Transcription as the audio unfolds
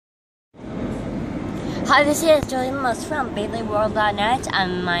Hi, this is Joey from BeyBladeWorld.net.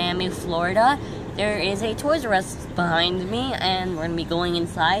 I'm in Miami, Florida. There is a Toys R Us behind me, and we're going to be going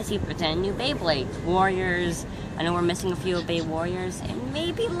inside, see if there's any new Beyblades. Warriors, I know we're missing a few Bey Warriors, and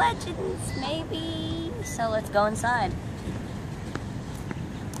maybe Legends, maybe. So let's go inside.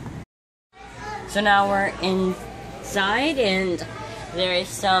 So now we're inside, and there is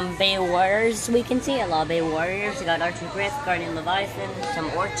some Bey Warriors we can see. A lot of Bey Warriors. We got Archer Griff, Guardian Leviathan, some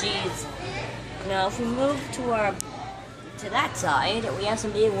Orchies. Now, if we move to that side, we have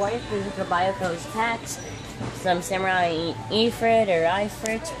some Bey Warriors. We can buy those packs. Some Samurai Ifrit or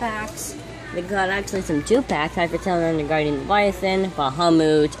Ifrit packs. We got actually some 2-packs. Ifrit Talon and Guardian Leviathan,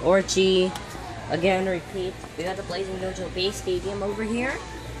 Bahamut, Orchie. Again, repeat. We got the Blazing Dojo Base Stadium over here.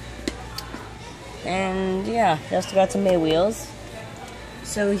 And yeah, they also got some Bey Wheels.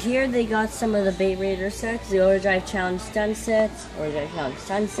 So here they got some of the Bey Raider sets, the Overdrive Challenge Stun set,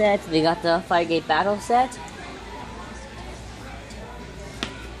 they got the Firegate Battle set.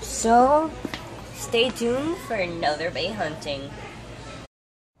 So, stay tuned for another Beyhunting.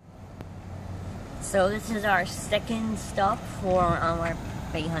 So this is our second stop for our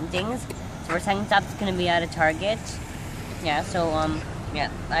Beyhuntings. So our second stop is going to be at a Target. Yeah, so yeah,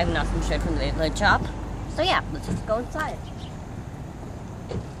 I have nothing straight from the Beyblade shop. So yeah, let's just go inside.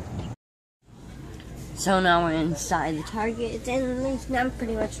 So now we're inside the Target, and there's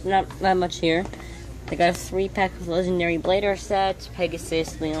not that much here. They got a 3-pack of Legendary Blader sets,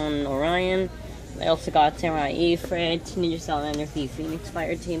 Pegasus, Leon, Orion. They also got Samurai Ifrit, Ninja Salamander, Phoenix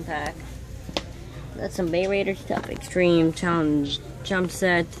Fire Team Pack. Got some Bey Raider stuff, Extreme Challenge Jump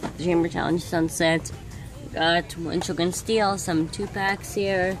Set, Chamber Challenge Sunset. Got Shogun Steel, some 2-packs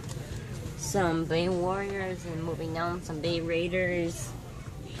here. Some Bey Warriors, and moving down, some Bey Raiders.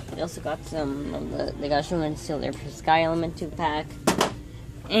 They also got some they got Shogun Steel there for Sky Element 2-pack.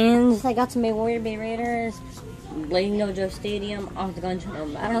 And I got some Bey Warrior, Bey Raiders, Blazing Dojo Stadium, Octagon Channel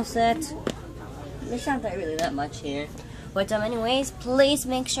Battle Set. There's not really that much here. But anyways, please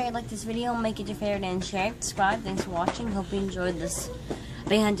make sure you like this video, make it your favorite, and share it, subscribe. Thanks for watching. Hope you enjoyed this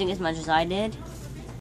Beyhunting as much as I did.